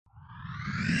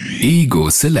Ego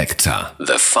Selector.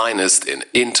 The finest in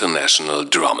international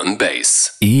drum and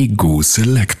bass. Ego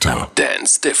Selector.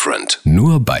 Dance different.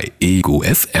 Nur bei Ego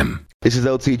FM. This is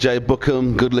LTJ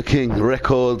Bookham, Good Looking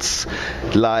Records,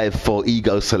 live for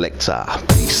Ego Selector.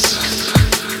 Peace.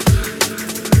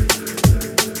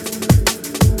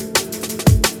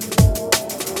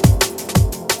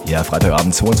 Ja,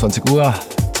 Freitagabend 22 Uhr,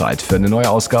 Zeit für eine neue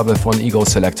Ausgabe von Ego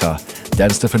Selector,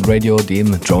 Dance Different Radio,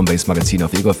 dem Drum Bass Magazin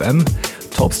auf Ego FM.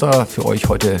 Topstar für euch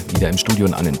heute wieder im Studio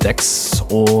und an den Decks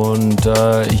und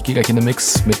ich gehe gleich in den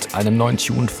Mix mit einem neuen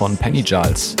Tune von Penny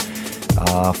Giles,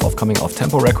 forthcoming auf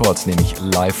Tempo Records, nämlich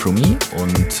Live From Me,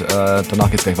 und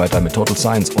danach geht's gleich weiter mit Total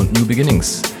Science und New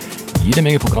Beginnings. Jede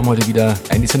Menge Programm heute wieder.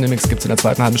 Andy Cinemix gibt's in der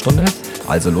zweiten halben Stunde,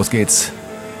 also los geht's.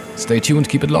 Stay tuned,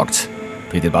 keep it locked.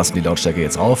 Dreht den Bass und die Lautstärke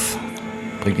jetzt auf.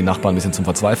 Bringt die Nachbarn ein bisschen zum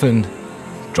Verzweifeln.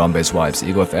 Drum Bass Vibes,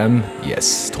 Ego FM.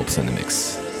 Yes, Trups in the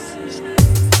Mix.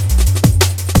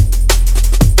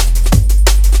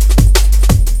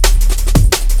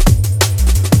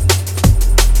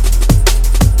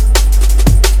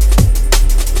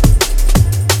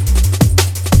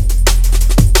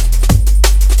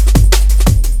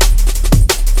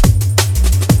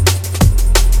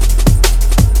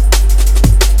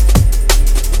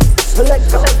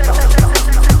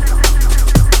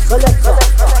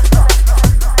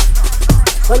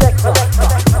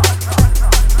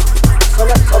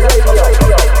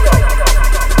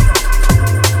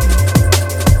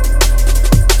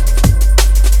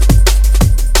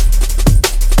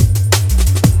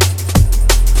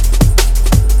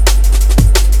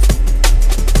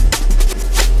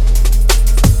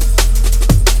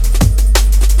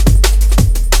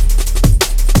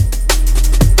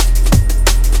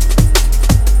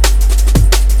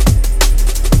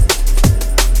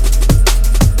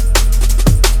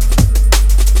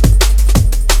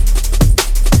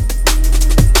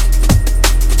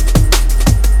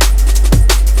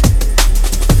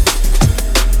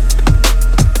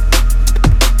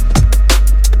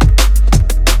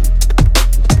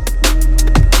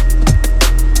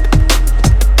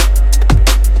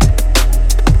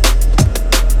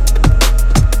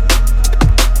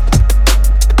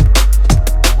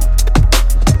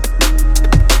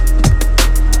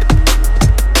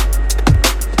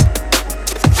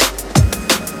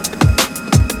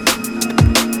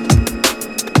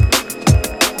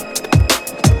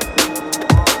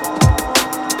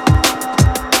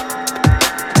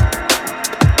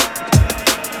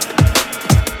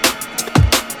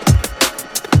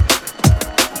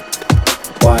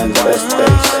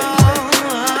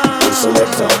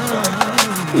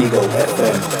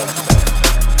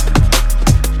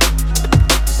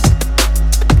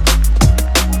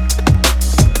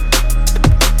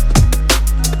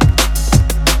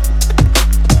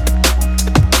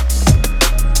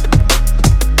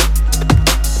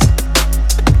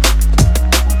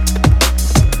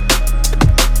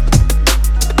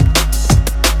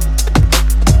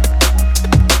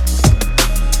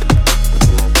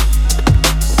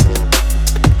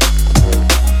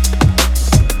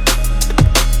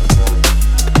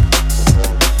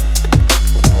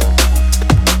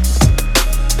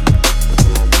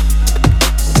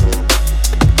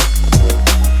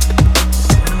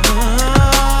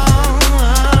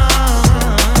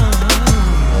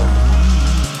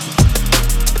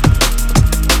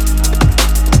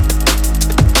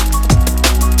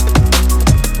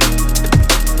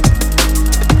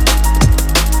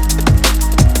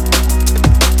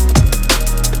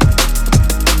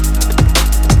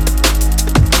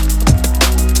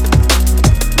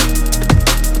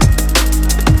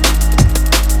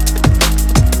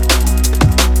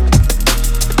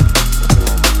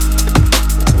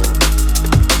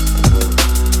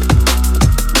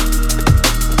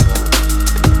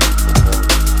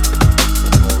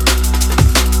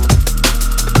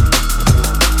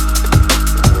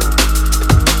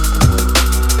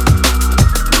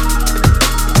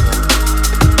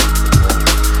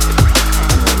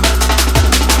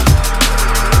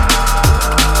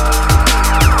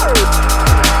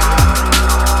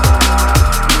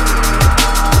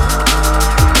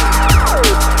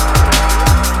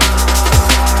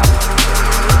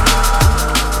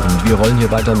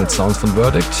 Weiter mit Sounds von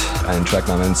Verdict, einen Track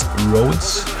namens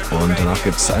Roads, und danach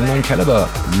gibt es einen neuen Caliber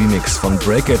Remix von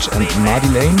Breakage und Marty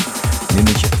Lane,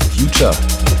 nämlich Future.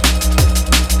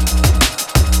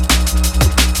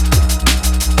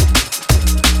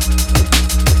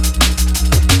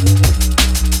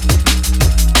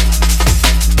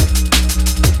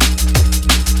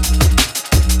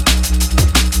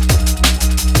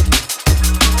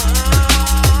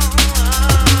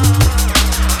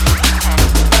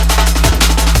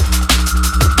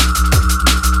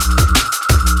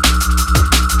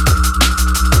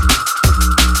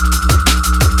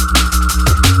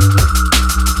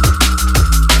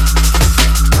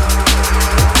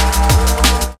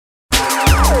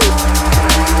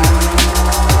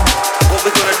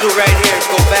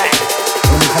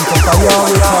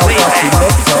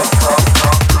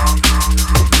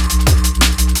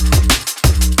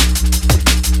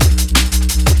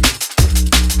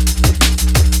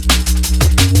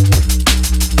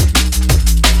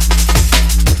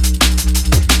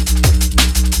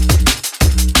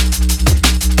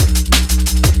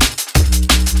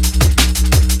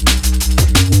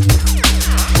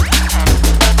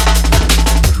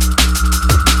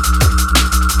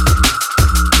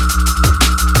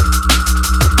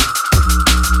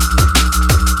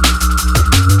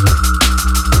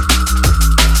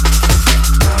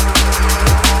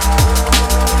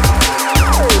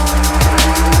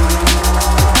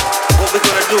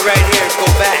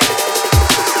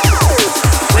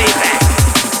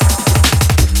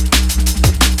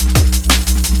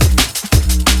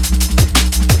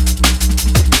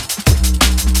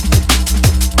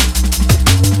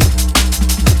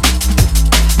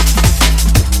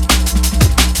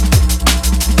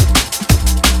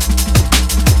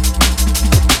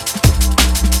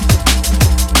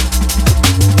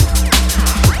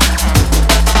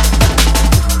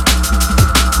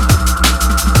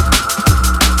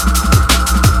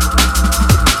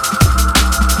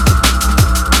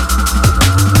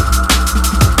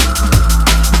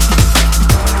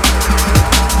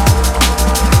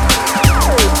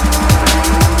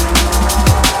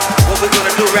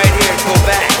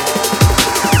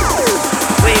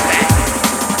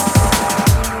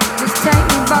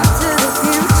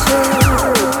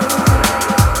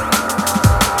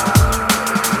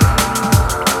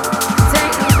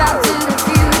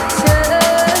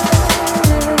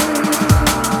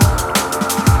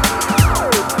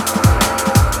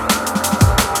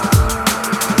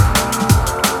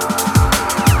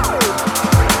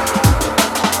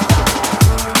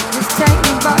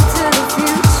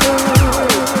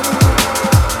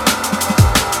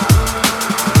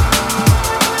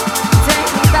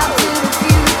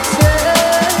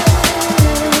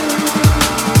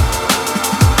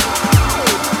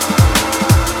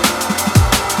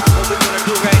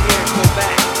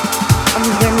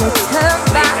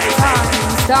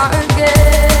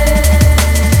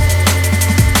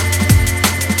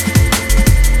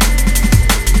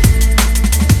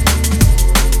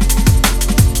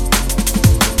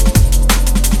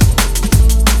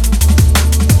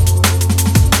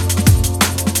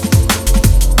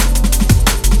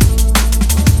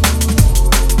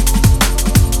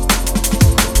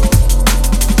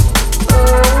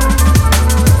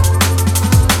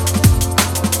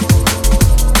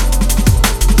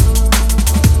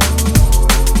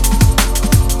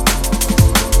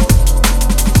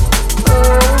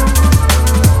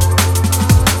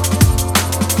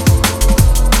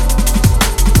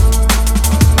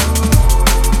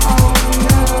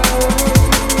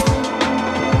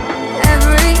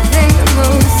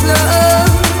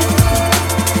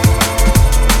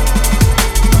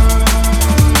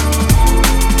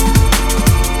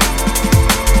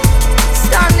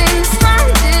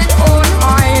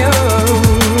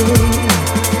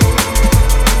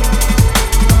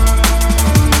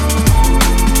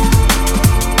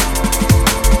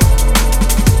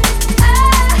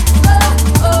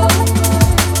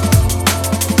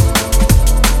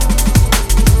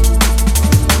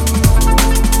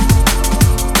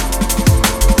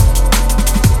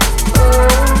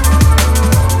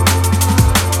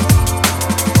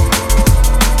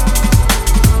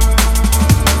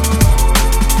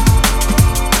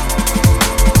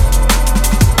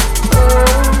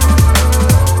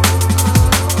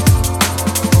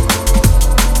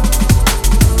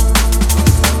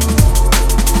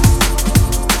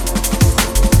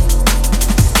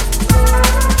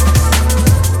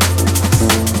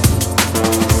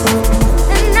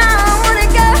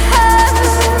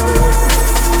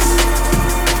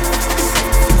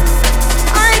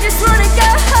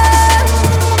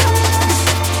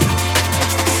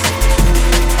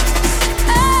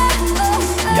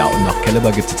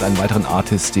 Caliber gibt es jetzt einen weiteren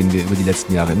Artist, den wir über die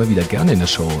letzten Jahre immer wieder gerne in der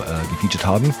Show gefeatured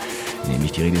haben.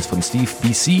 Nämlich die Rede ist von Steve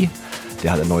BC.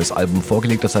 Der hat ein neues Album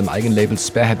vorgelegt auf seinem eigenen Label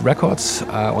Spearhead Records.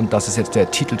 Und das ist jetzt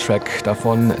der Titeltrack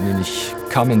davon, nämlich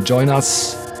Come and Join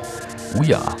Us. Oh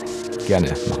ja,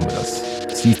 gerne machen wir das.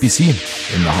 Steve BC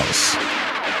in the house.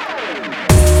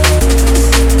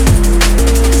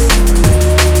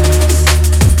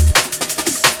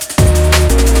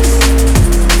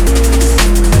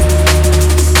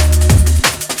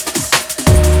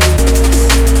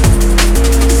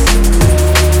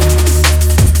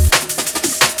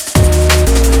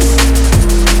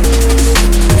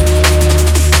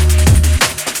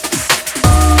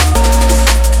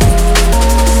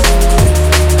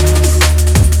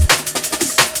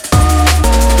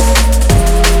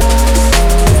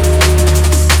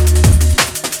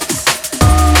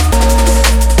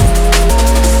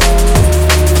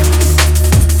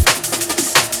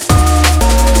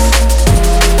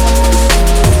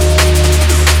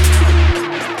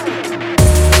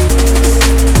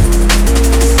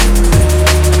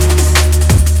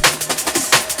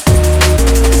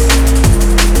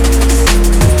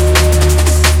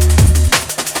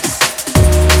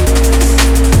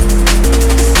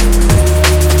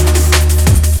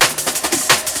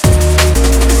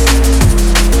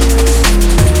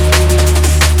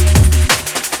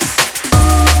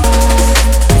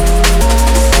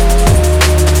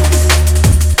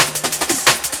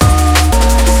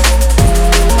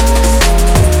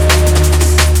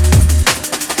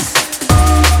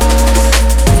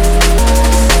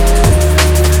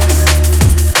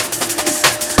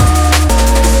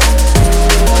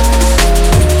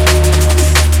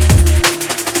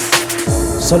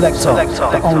 Selector,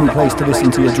 the only place to listen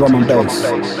to your drum and bass.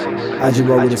 As you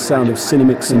roll with the sound of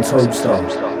Cinemix and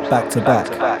Toadstar, back to back,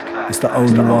 it's the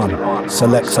only one.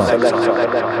 Selector.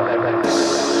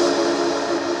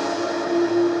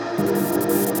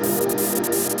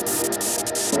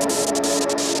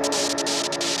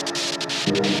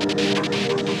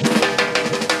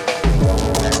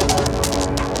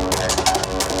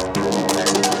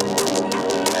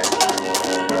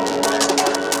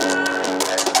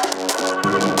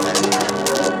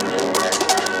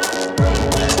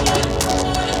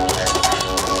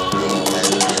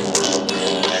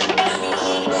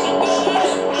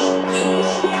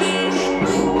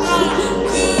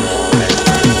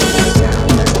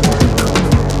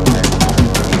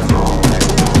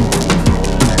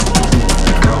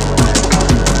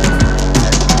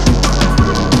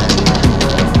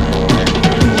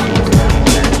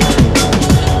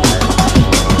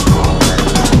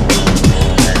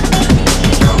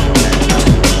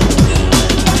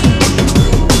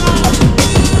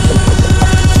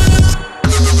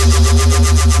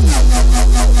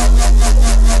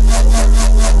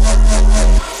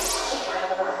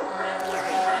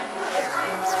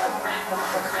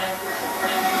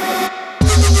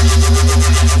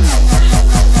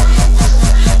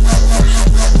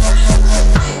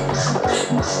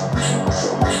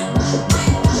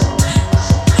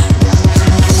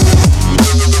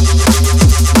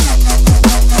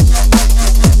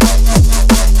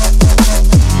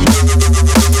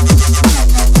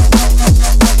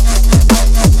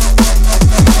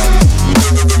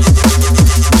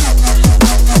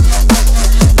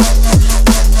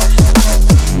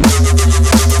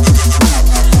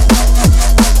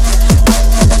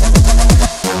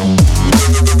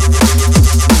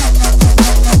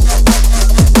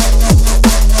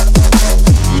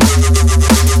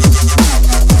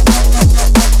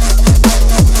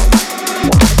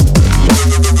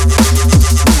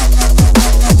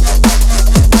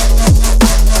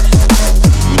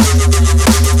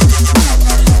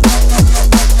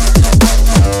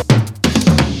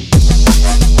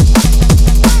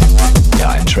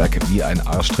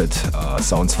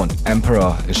 Sounds von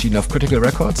Emperor, erschienen auf Critical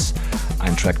Records,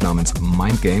 ein Track namens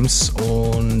Mind Games,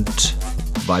 und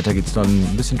weiter geht's dann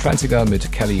ein bisschen tranziger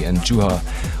mit Kelly and Juha,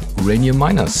 Uranium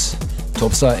Miners.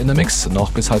 Topstar in der Mix,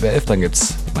 noch bis 10:30, dann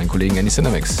gibt's meinen Kollegen Andy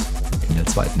Cinemix in der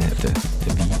zweiten Hälfte,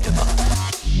 wie immer.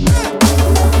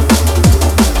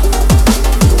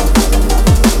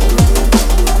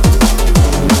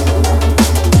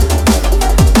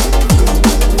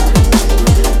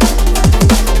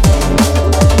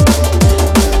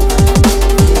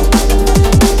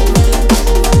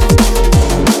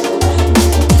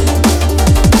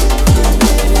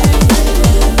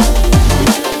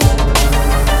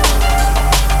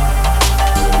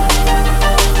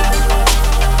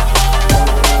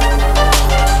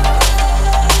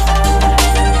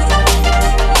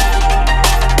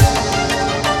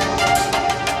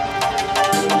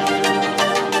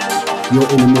 You're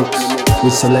in a mix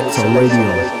with Selector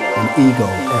Radio on Ego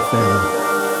FM.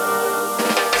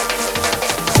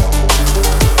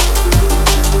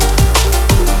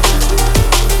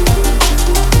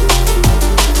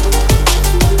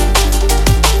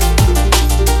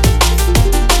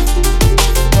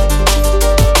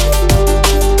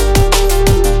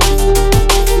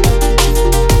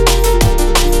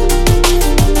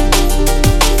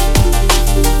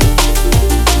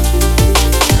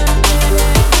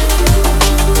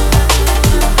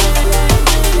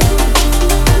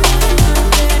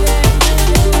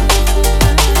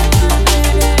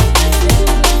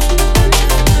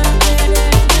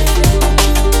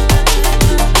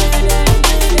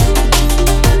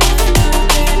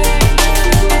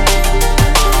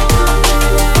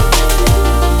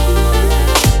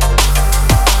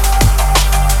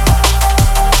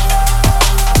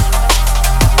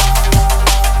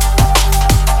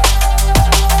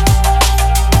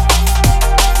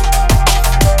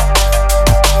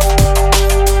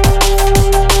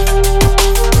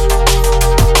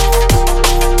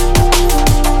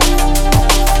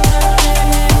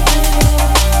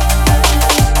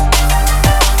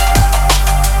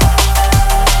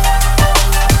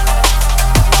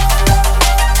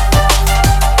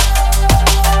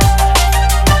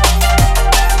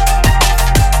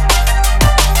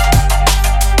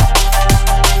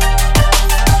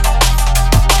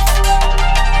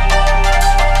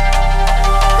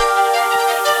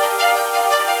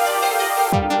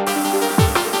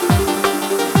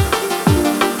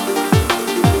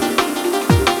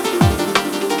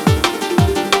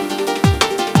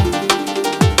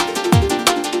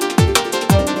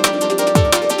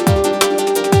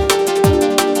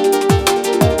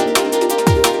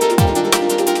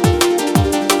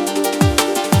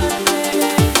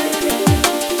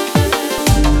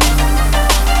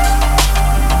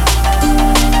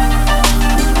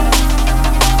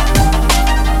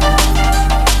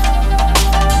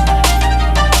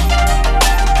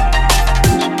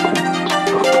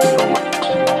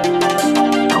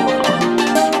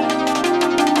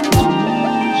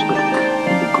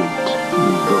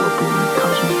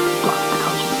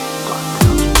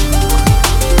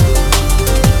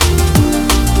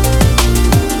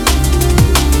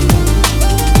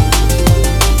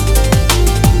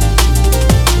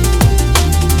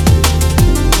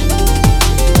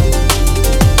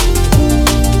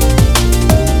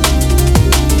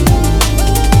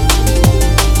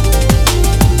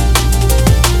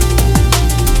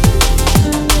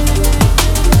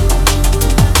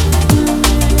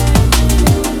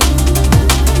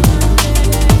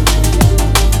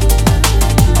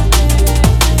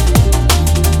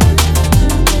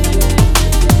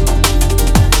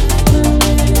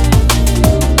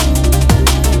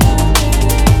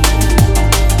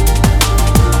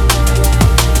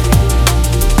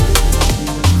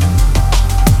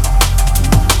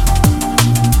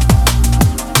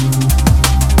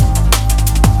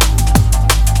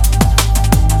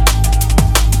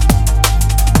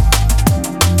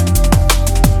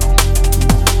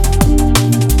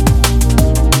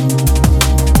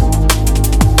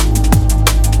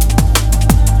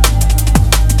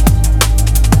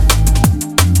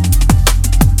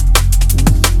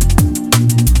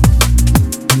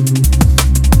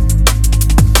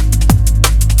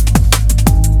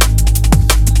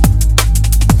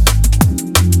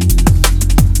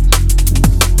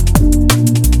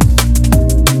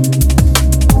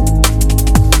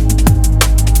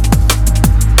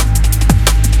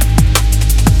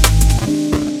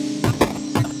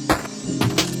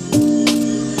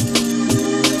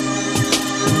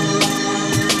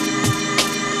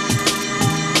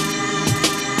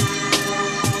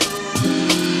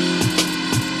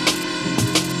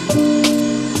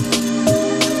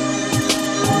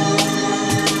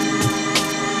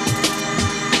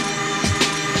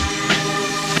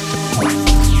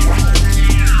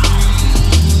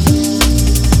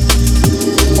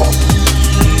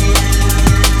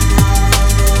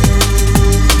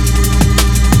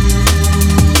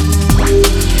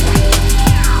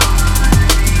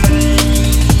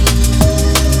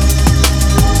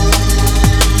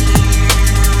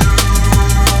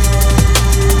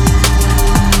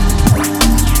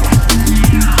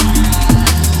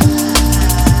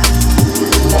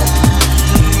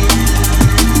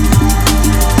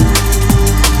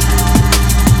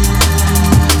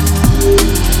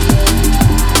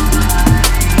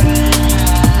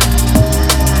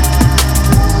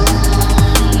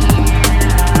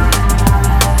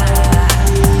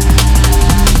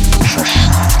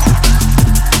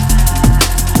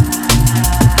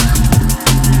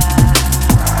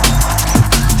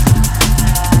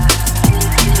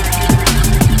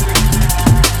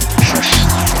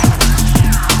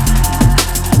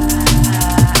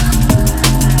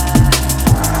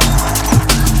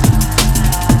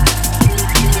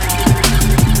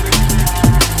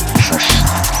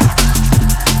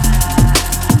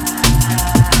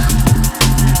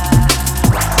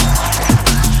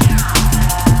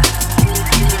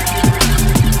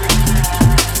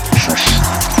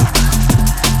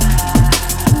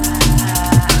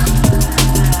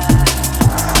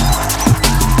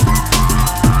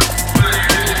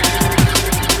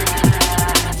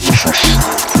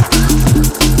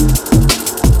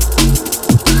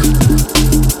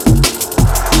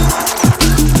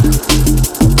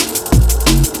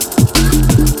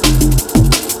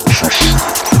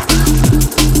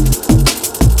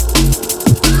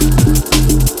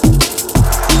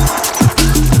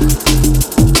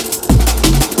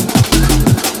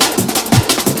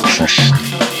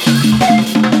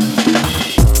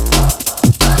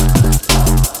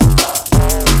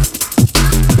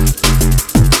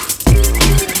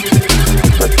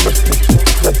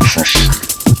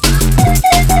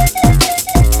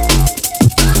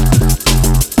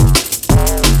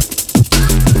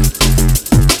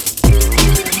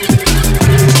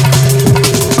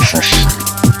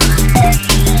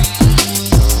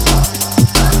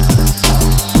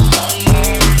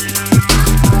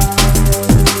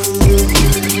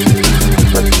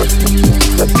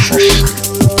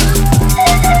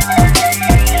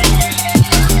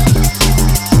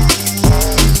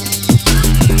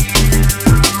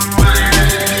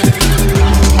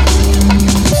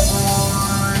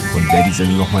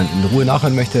 in Ruhe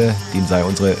nachhören möchte, dem sei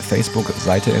unsere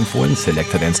Facebook-Seite empfohlen,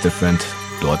 Selector Dance Different.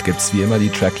 Dort gibt es wie immer die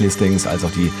Tracklistings, als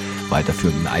auch die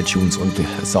weiterführenden iTunes und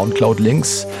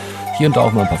Soundcloud-Links. Hier und da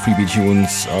auch mal ein paar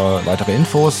Freebie-Tunes, weitere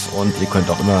Infos und ihr könnt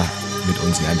auch immer mit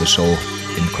uns während der Show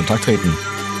in Kontakt treten.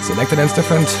 Selector Dance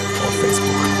Different auf Facebook.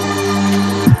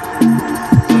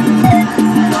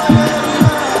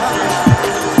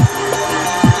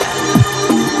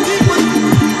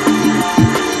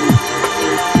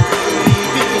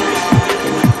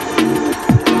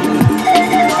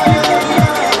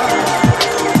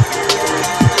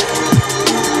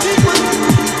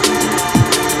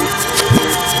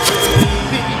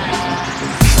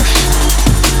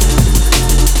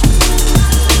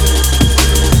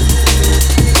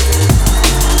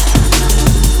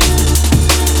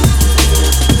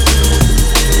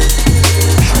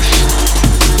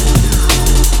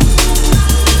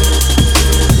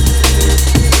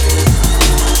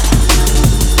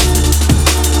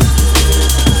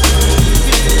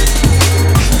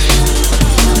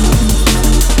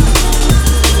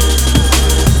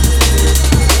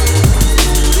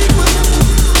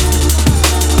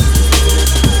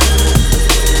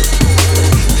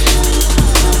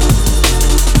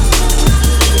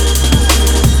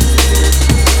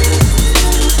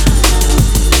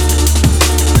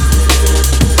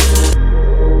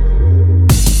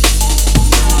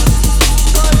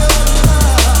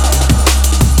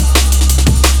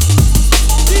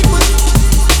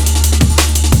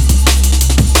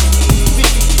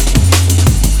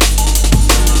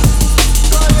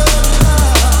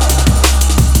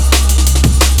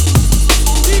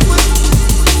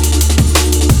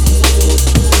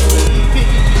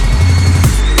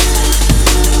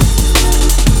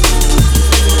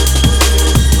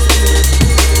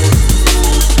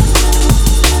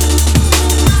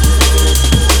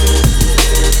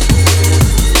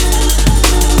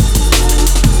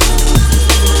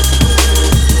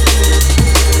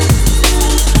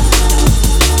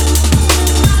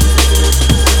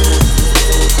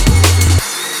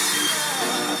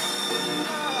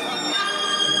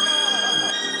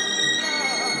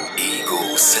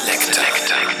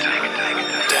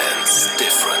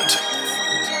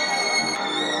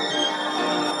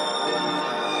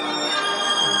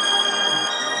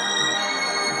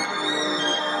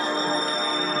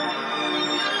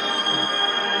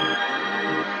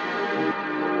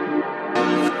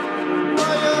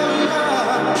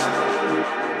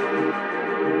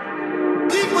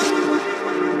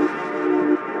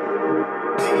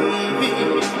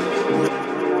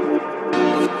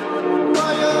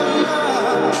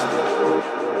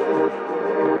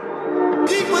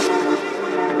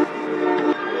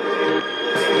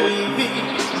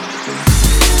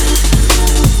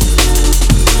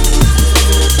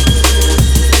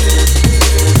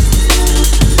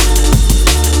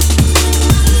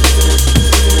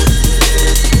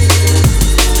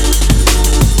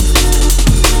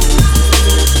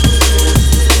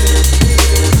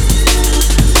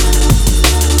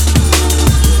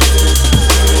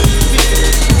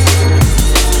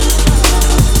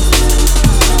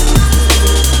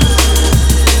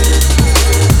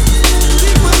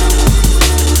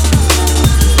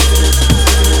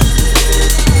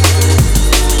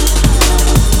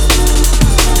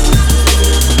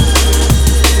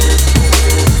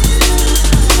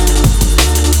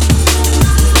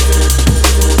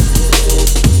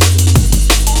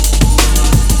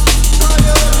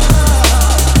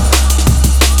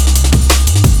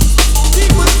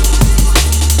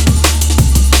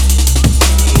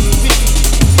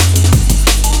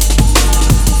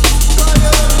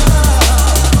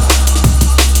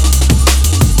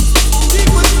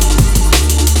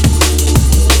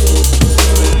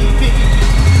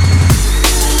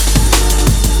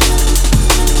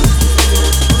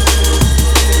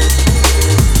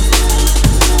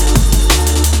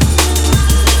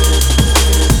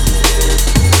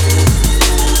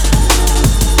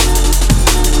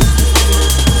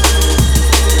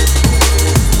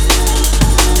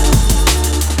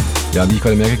 Ja, wie ich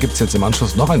gerade merke, gibt es jetzt im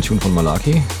Anschluss noch einen Tune von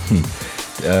Malaki,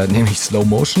 nämlich Slow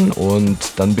Motion, und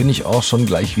dann bin ich auch schon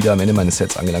gleich wieder am Ende meines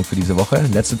Sets angelangt für diese Woche.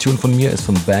 Letzte Tune von mir ist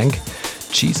von Bank,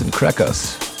 Cheese and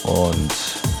Crackers, und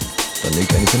dann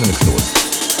legt eigentlich immer nichts los.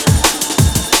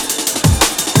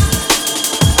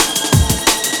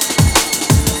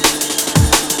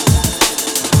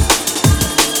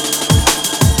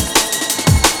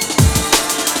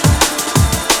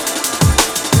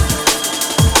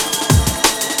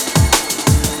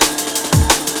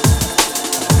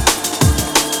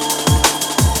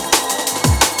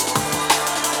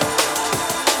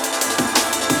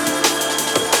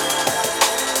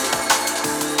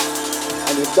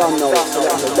 done know it,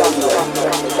 Selector Radio.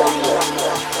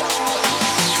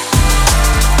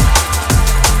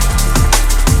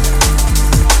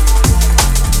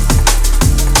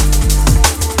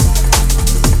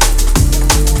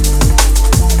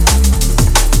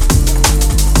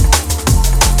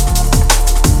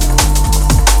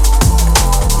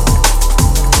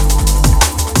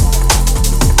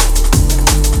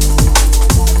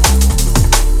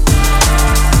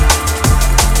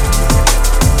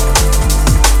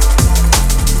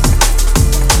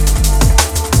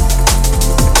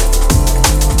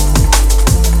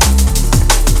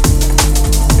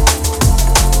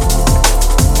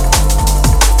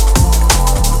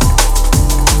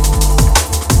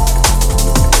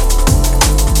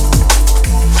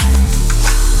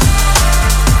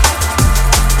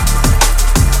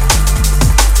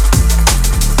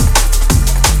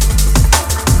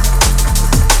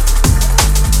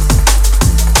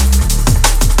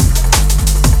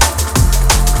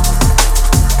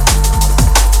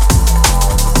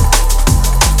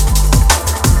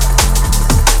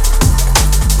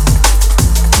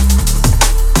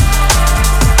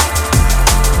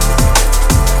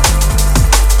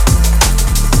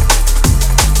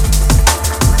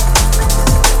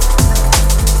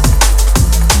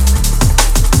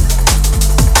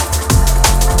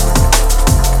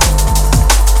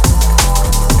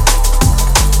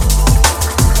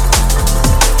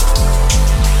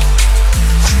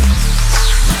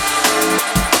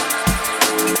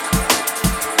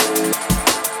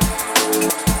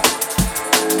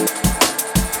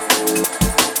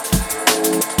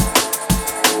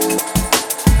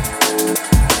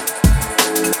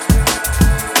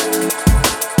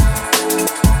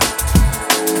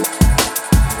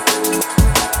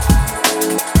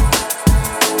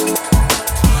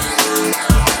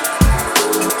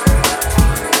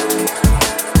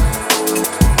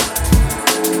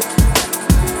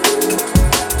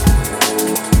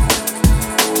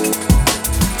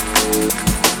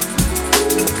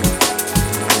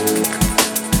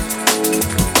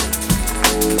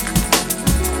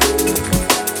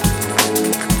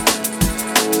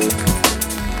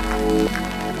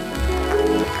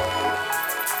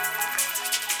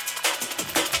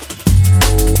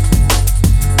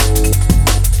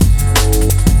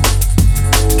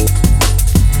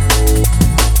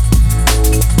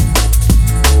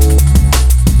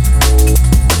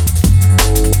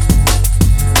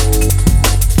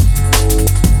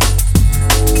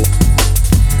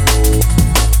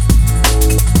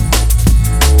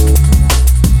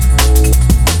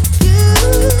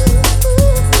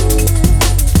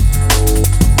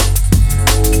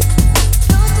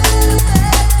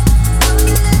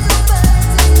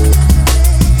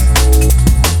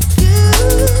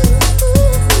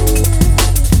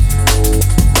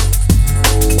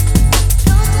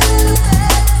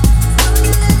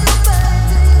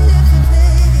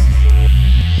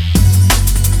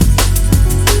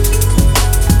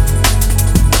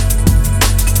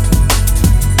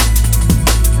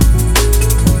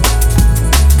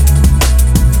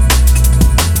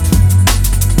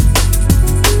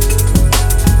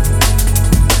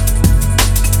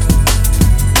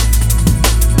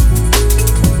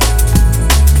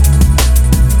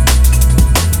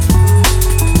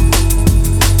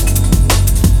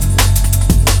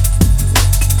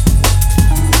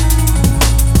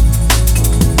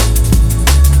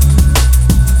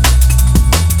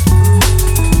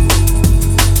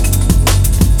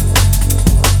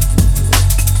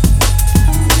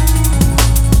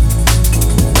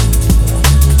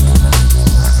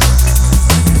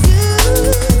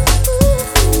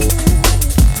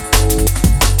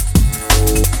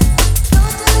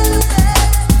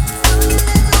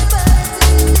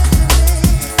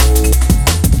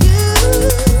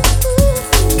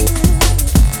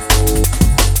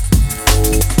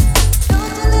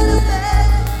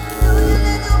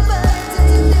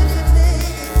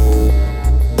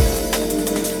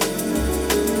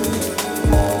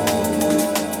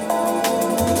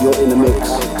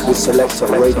 Selector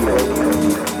Radio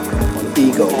on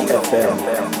Ego FM.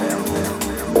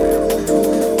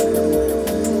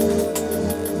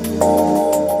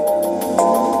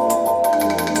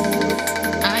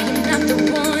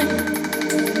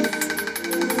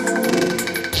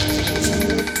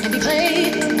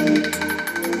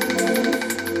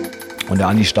 Und der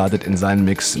Andi startet in seinen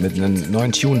Mix mit einem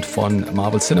neuen Tune von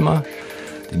Marvel Cinema,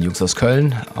 den Jungs aus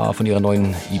Köln, von ihrer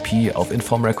neuen EP auf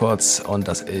Inform Records, und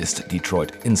das ist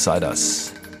Detroit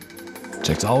Insiders.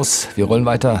 Checkt's aus, wir rollen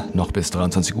weiter, noch bis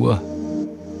 23 Uhr,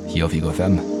 hier auf Ego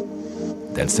FM.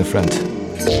 Dance Different.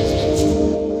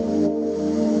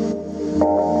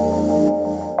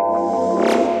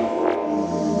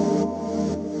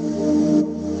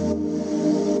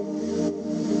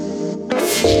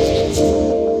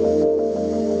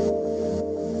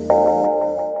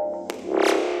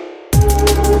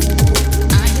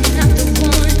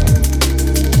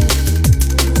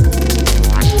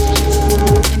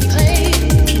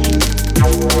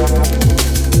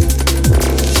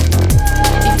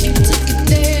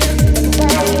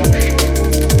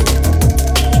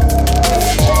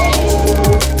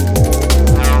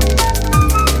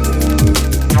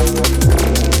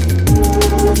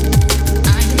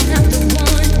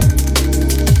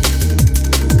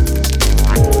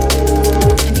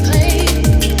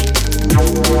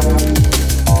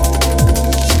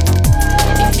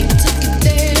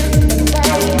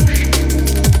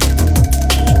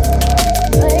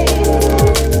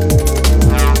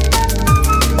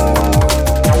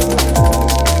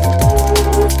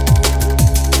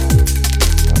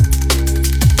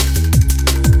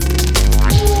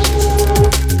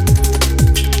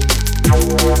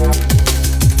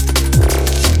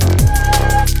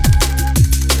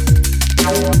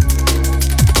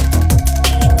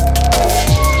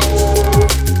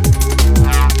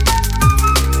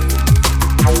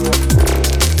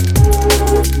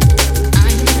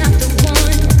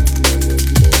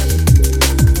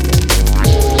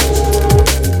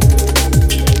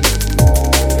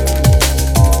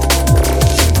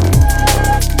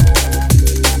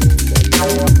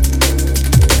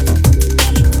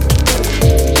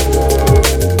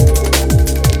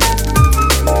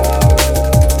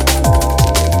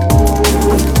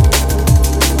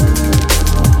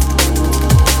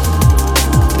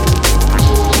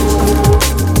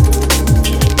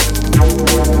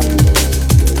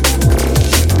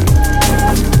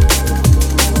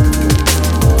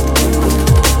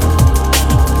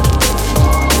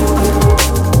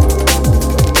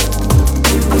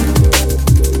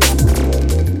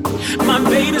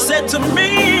 said to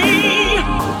me,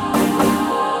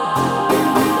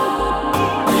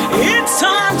 it's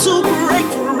time to break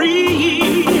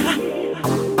free.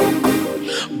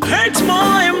 Hurts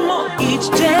more and more each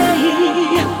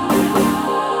day.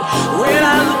 When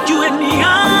I look you in the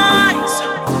eyes,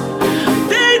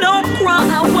 they don't cry,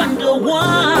 I wonder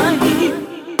why.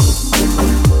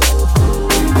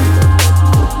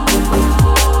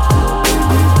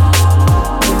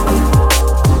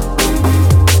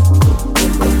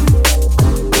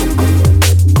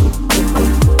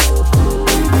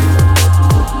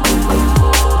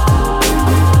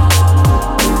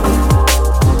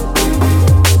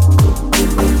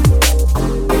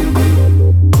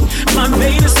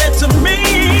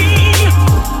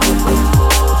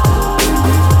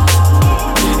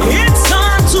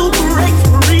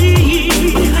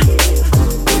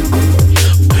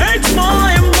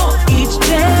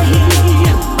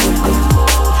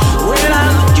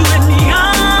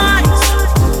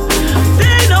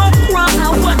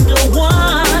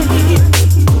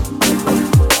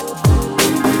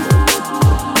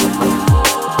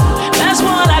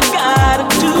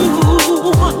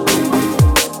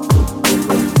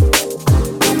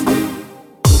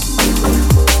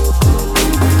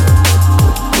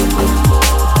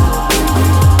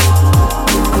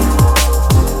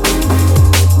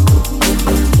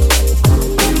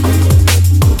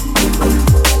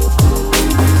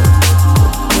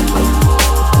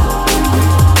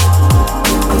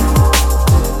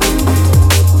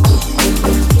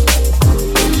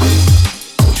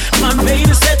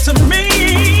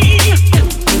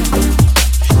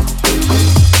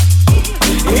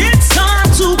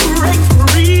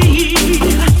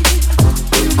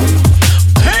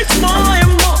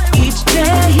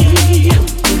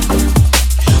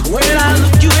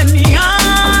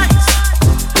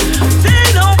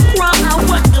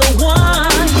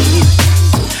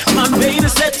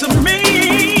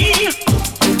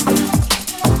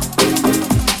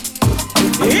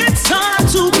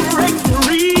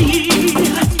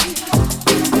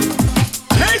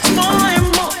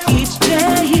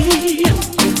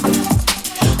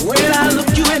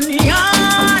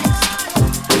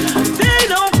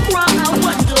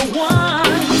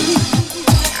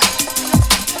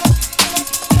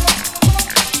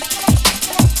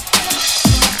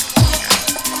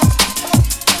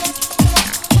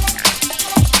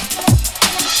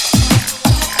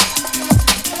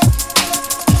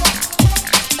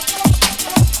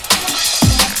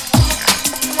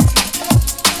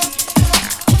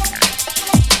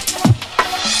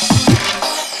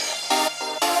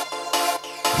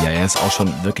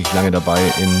 Schon wirklich lange dabei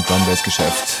im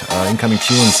Drum-Bass-Geschäft. Incoming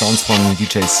Tune, Sounds von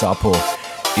DJ Sapo,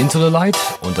 Into the Light,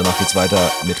 und danach geht's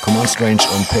weiter mit Command Strange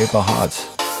und Paper Heart.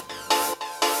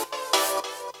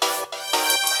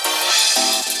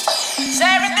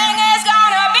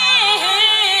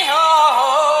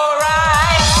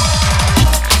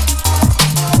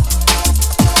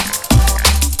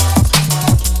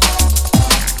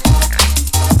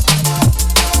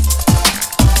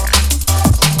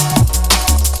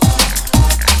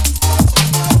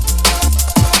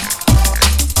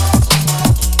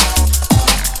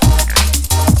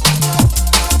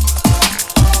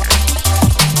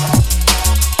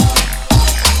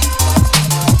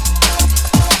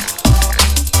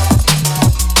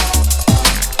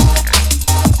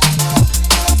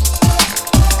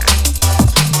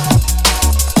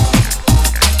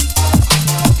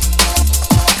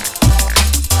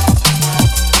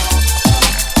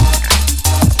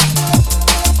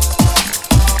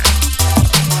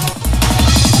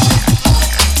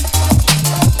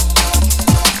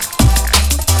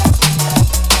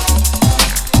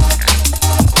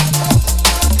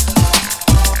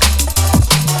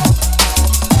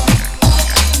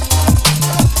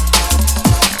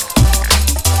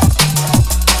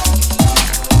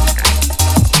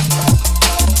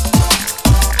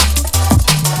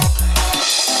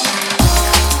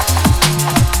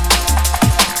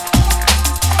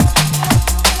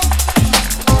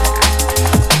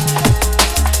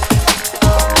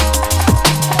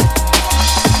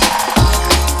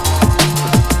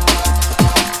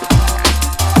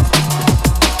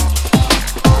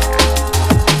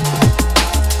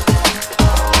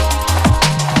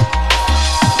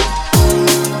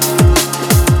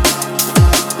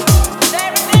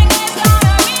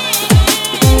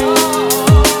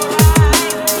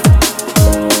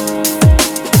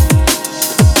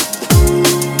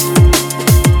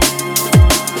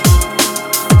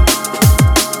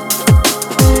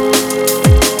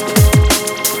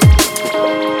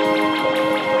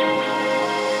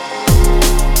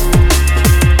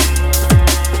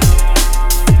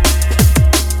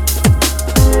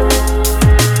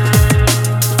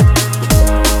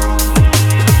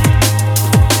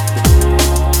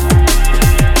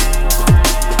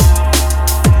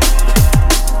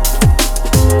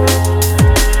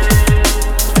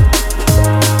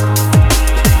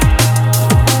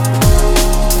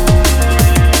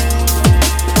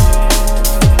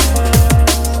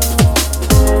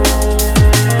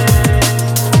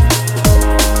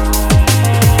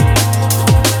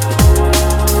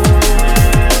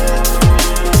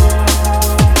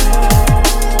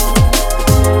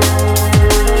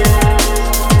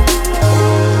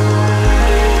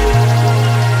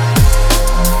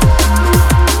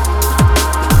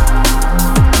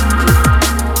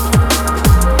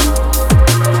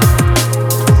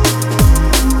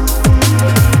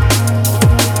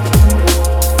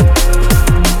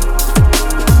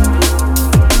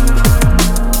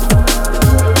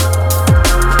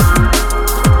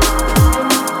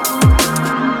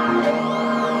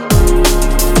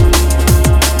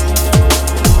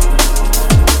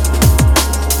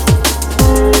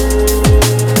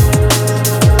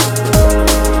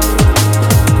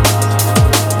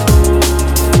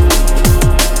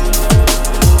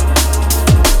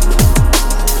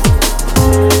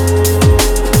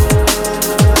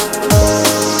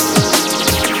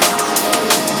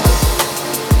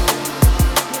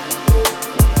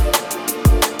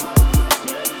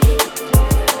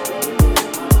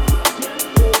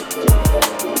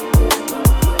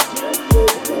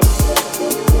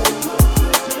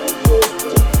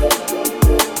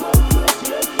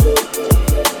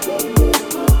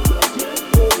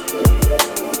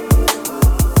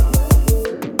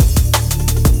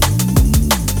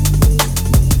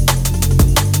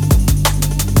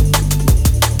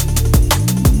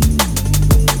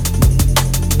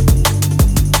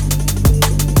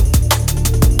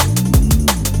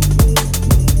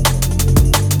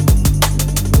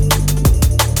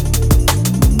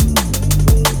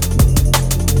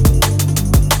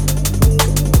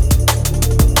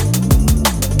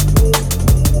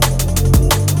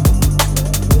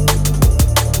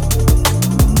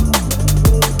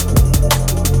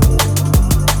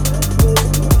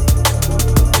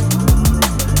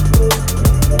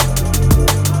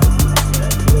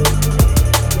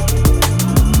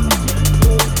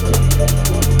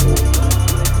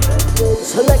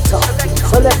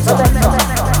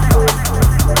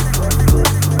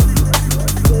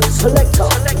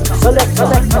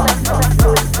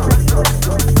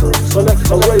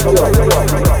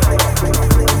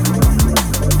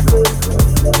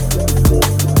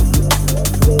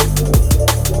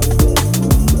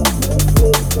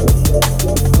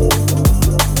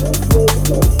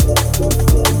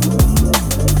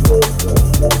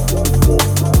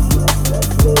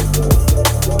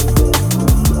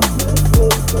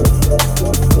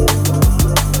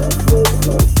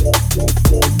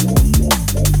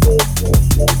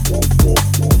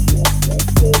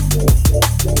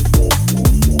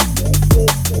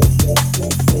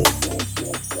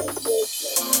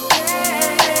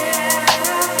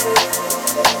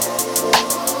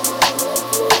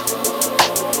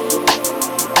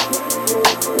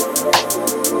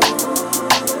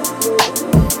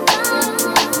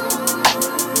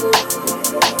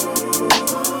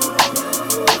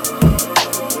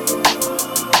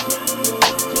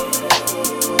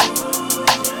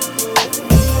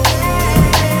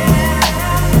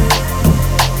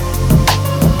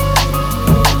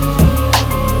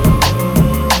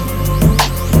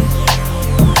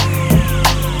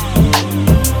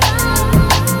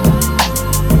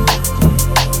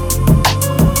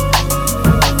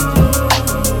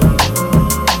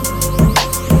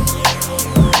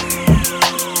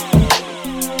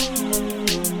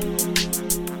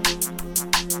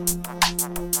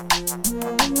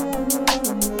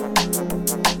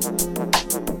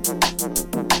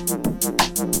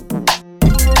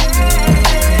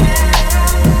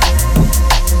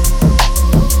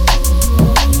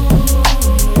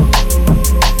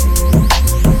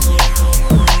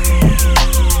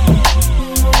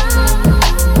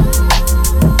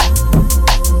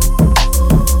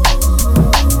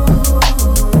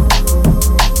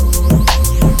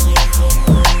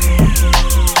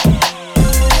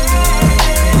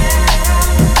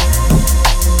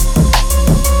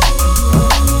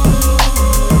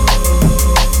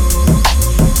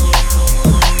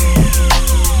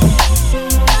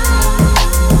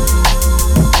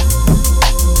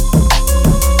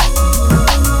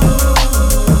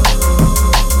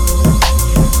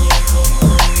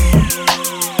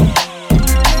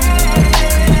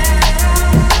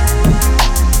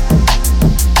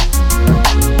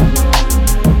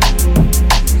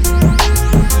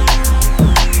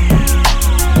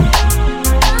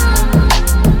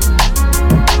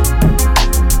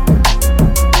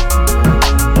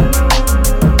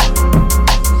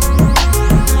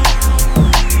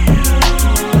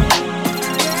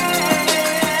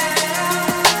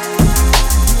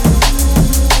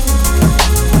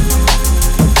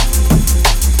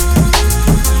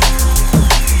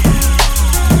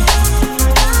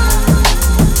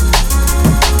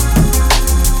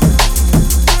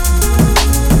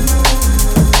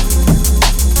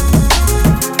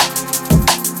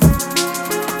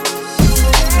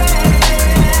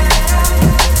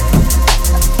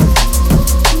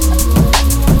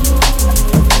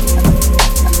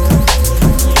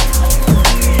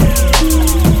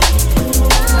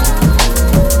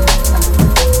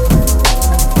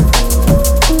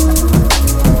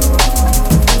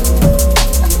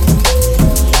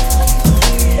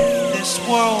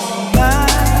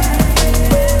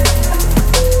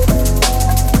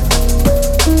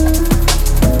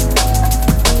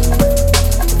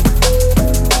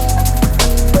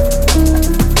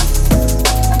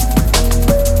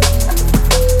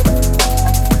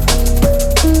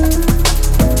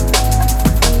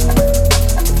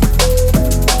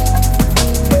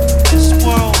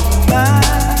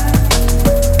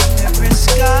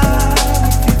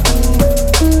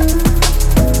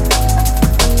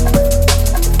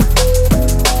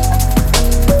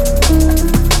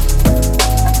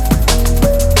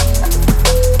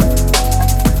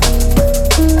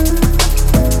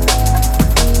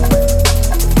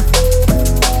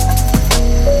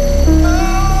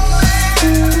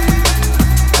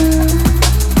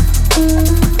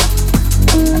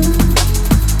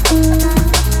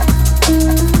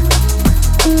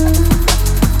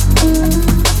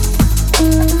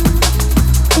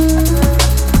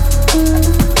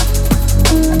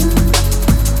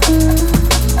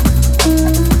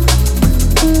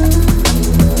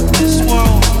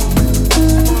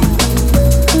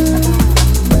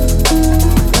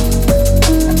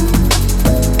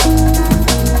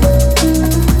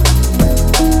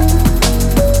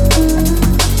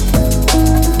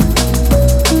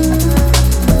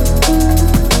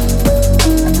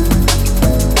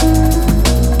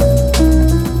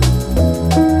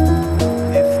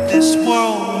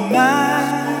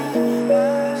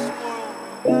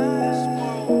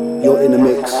 You're in the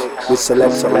mix with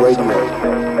Selector Radio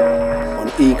on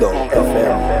Ego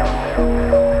FM.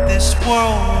 This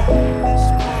world,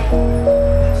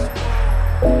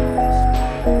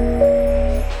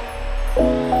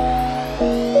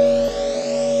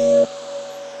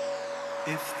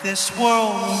 if this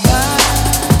world were mine,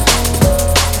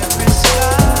 every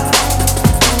sky.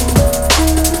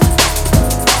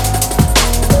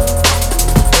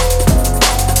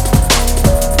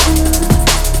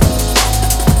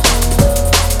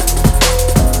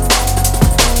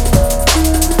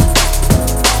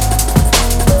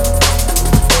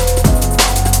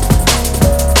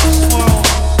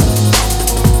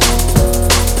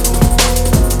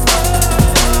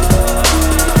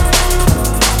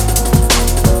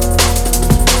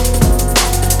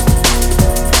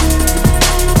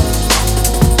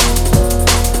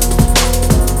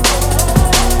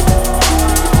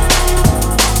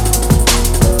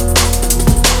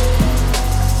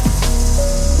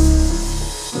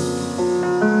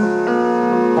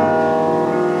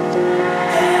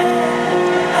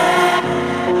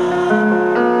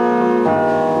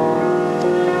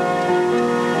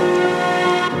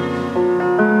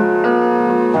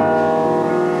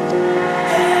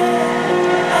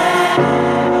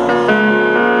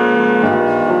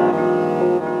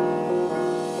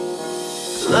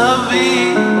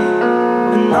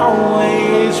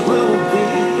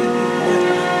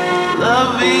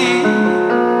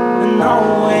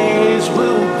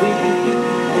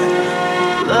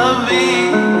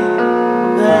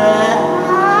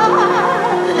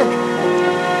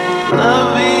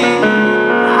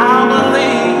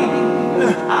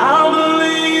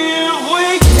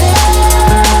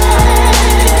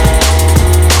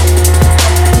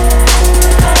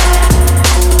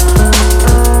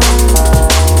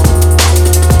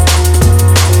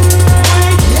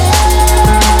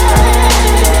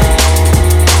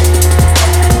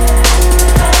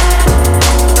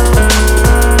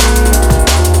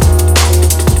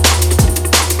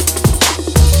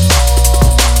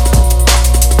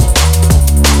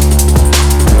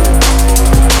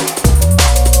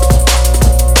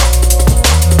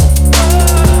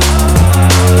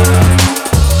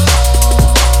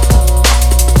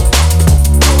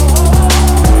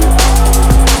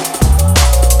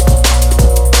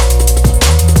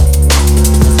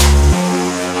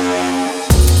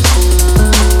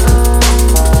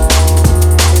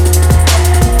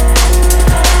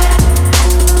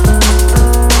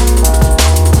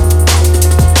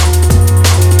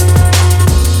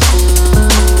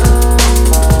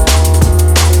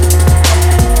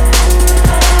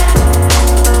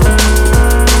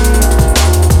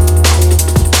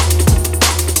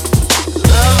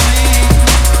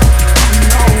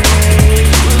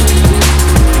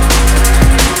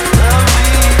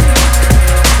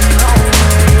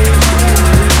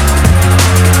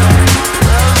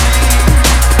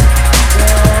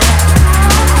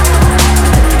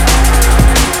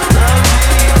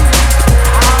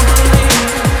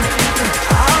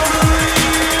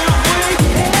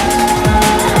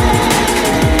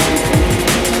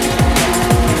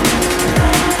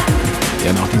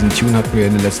 Wir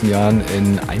in den letzten Jahren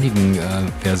in einigen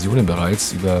Versionen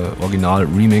bereits über Original,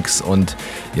 Remix und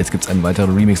jetzt gibt es einen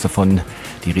weiteren Remix davon.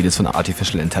 Die Rede ist von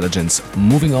Artificial Intelligence.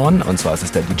 Moving On, und zwar ist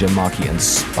es der DJ Marky and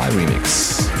Spy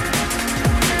Remix.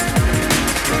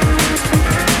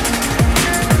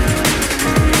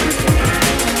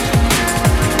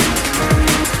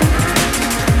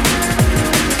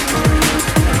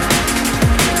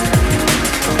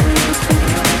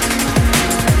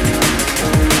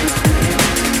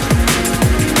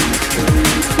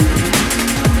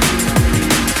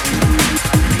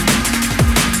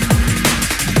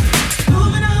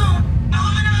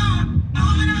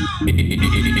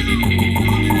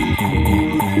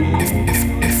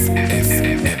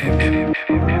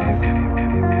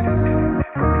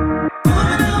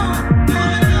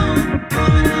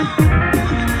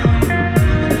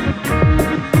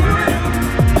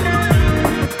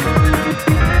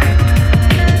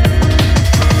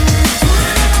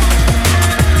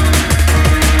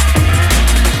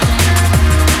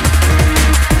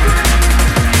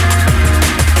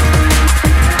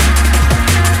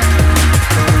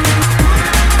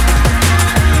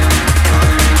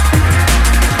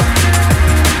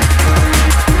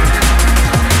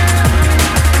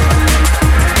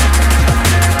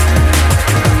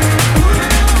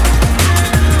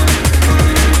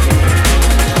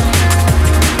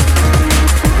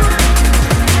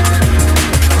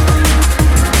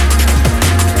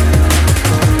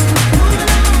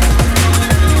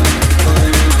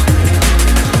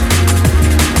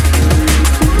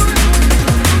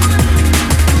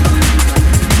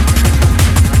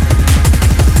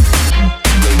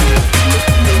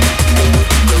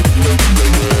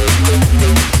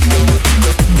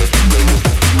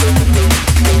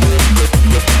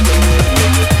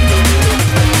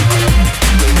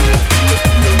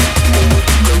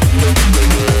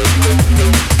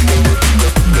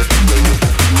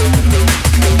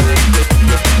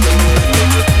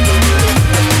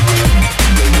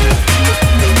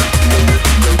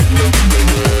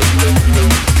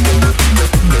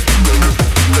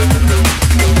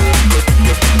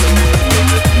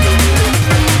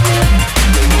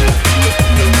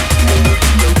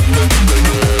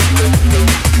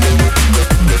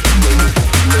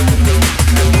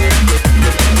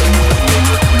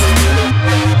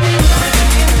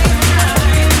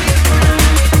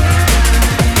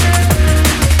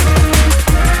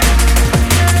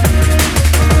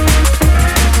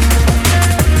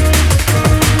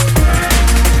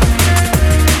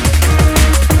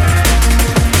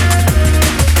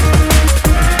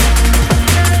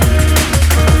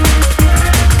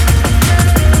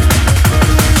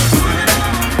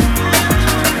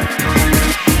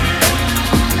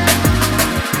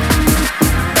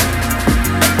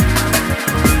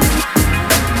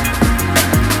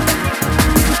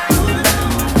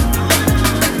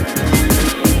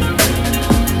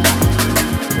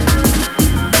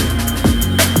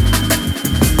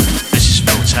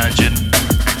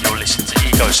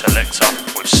 Selector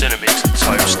with Cinemix and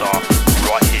Toadstar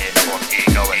right here on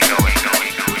Ego.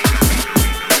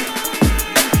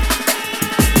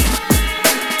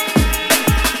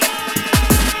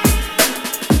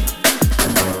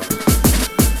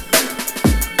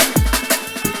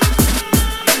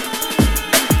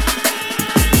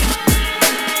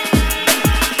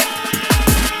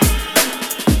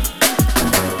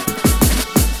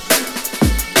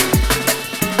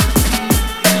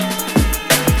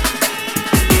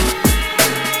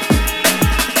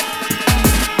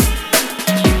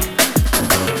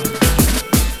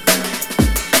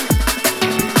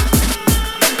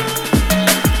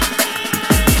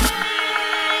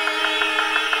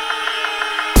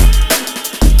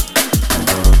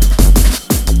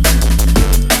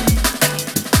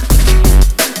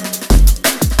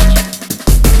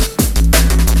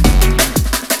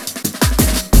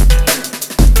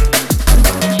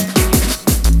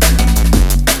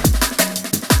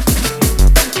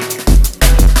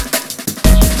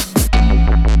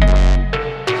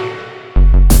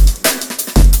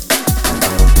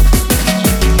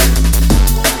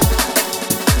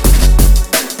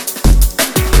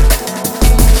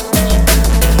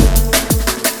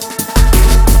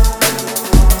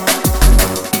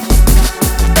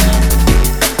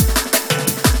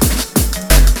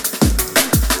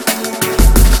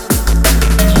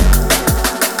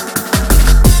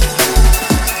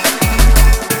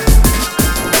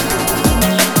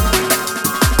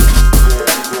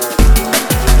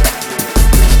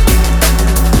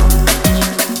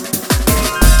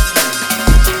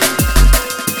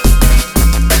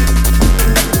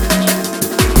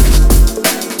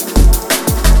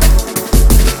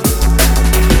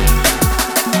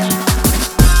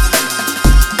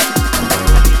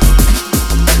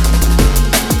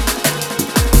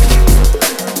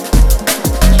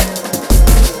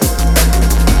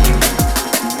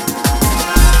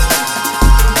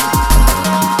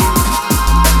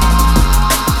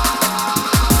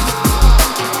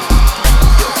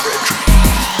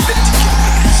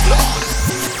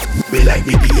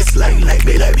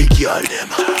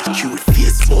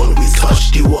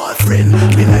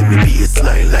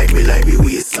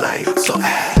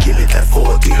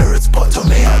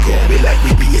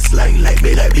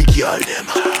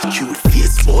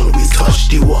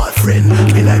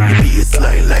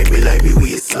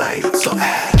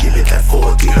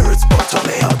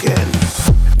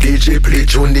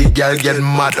 Get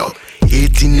mad up,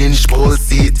 18-inch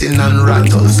pulsating and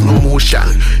rattle, slow motion,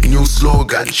 new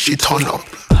slogan, she turn up.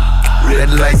 Red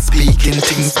light speaking,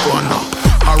 things burn up.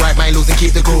 Alright, my losing,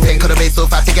 keep the grooving. Could have made so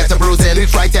fast to get to bruising.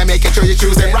 It's right there, making sure you're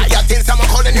choosing. Riot till someone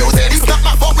call the news in. It's not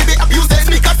my fault, we be abusing.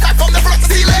 Because that from the front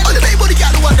ceiling. All the baby, the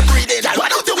girl who want the breathing. Why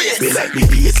don't you wait? Me like me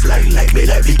baseline, like me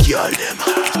like me girl them.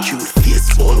 Cute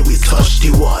face, always touch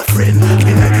the wall, friend.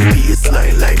 Me like me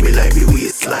baseline, like me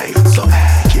waistline. So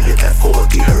give it that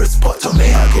 40 hertz, but to me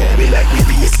again. Me like me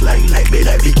baseline, like me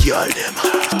girl them.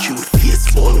 Cute face,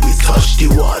 always touch the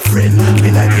wall, friend. Me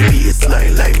like me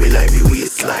baseline, like me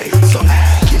waistline. So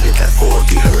give it that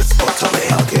 40 hertz, but to me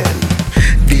again.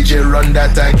 DJ run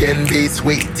that again, bass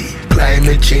weighty.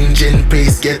 Climate changing,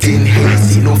 pace getting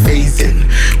hazy, no phasing.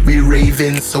 We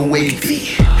raving so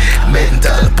wavy.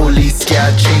 Mental police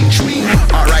can't change me.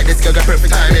 Alright, this girl got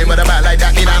perfect timing, but about like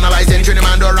that need analyzing.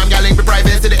 Trinidad or I'm galling for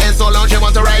private to the end so long she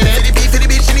want to ride it. To the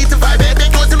beat, she needs to vibe it.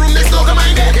 Big close the room, this local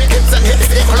minded. Hips and hips,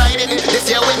 they colliding.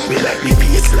 This year win. Me like me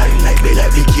baseline, like me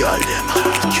girl them.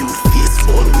 Cute face,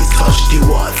 always touch the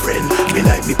wall, friend. Me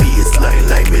like me baseline,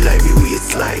 like me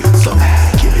waistline. So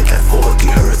give it that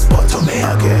 40 hertz, but to me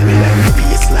again. Me like me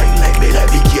baseline, like me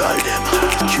girl them.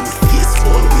 Cute face,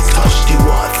 always touch the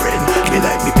wall, friend. Me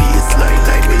like me baseline,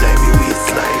 like me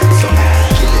waistline. So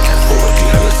give it that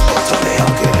 40 hertz, but to me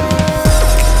again.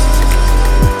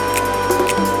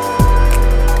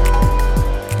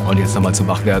 Und jetzt nochmal zum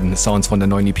Wachwerden. Sounds von der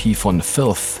neuen EP von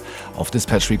Filth auf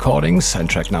Dispatch Recordings, ein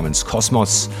Track namens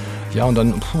Cosmos. Ja, und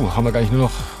dann haben wir gar nicht nur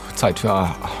noch Zeit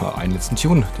für einen letzten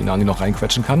Tune, den Ani noch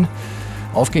reinquetschen kann.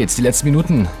 Auf geht's, die letzten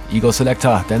Minuten. Ego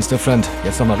Selector, Dance Different.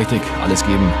 Jetzt nochmal richtig alles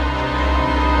geben.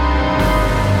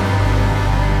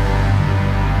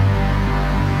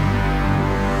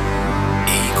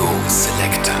 Ego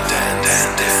Selector,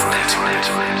 Dance Different.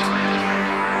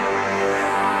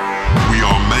 We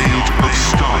are made of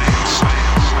stars.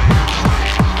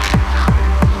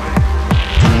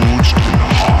 Forged in the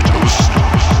heart of a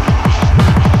star.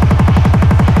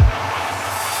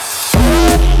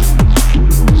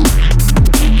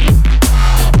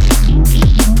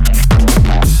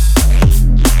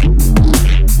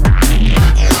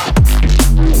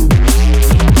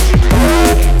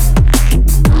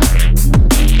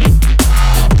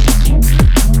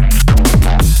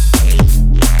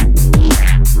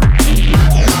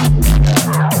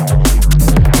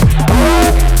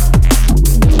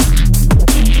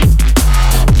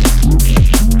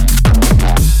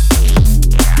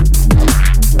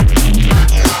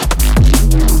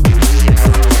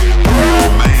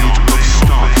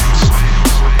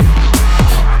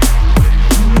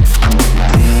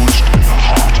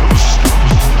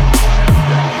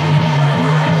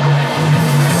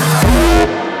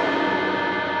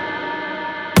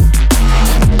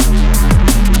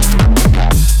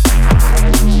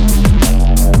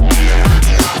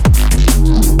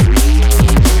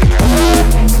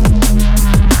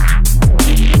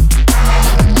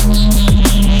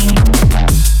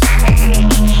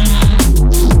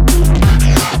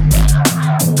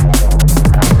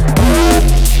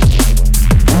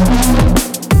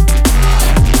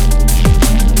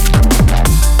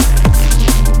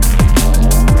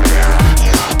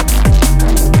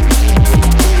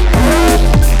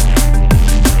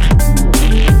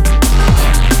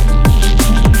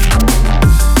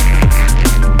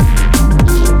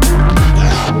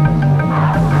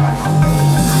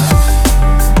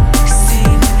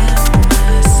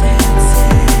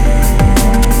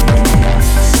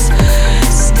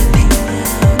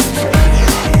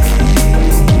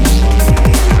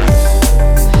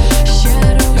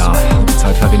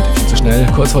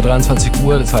 kurz vor 23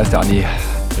 Uhr, das heißt, der Andi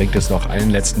bringt jetzt noch einen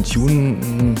letzten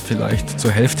Tune vielleicht zur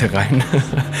Hälfte rein.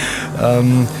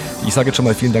 Ich sage jetzt schon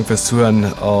mal vielen Dank fürs Zuhören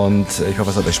und ich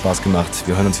hoffe, es hat euch Spaß gemacht.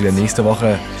 Wir hören uns wieder nächste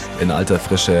Woche in alter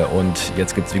Frische und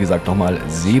jetzt gibt es wie gesagt nochmal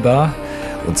Seba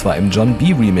und zwar im John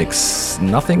B. Remix.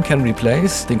 Nothing Can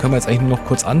Replace, den können wir jetzt eigentlich nur noch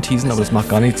kurz anteasen, aber das macht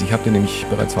gar nichts. Ich habe den nämlich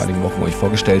bereits vor einigen Wochen euch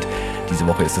vorgestellt. Diese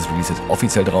Woche ist das Release jetzt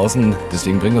offiziell draußen,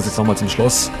 deswegen bringen wir es jetzt nochmal zum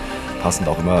Schluss. Passend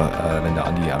auch immer, wenn der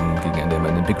Andi am Gegenende immer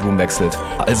in den Big Room wechselt.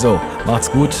 Also,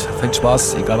 macht's gut, viel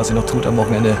Spaß, egal was ihr noch tut am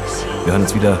Wochenende. Wir hören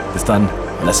uns wieder. Bis dann.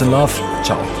 Lesson Love.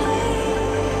 Ciao.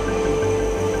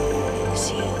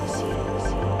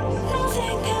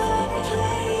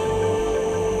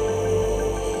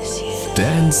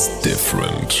 Dance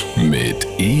Different mit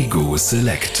Ego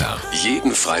Selector.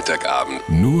 Jeden Freitagabend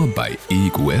nur bei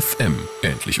Ego FM.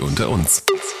 Endlich unter uns.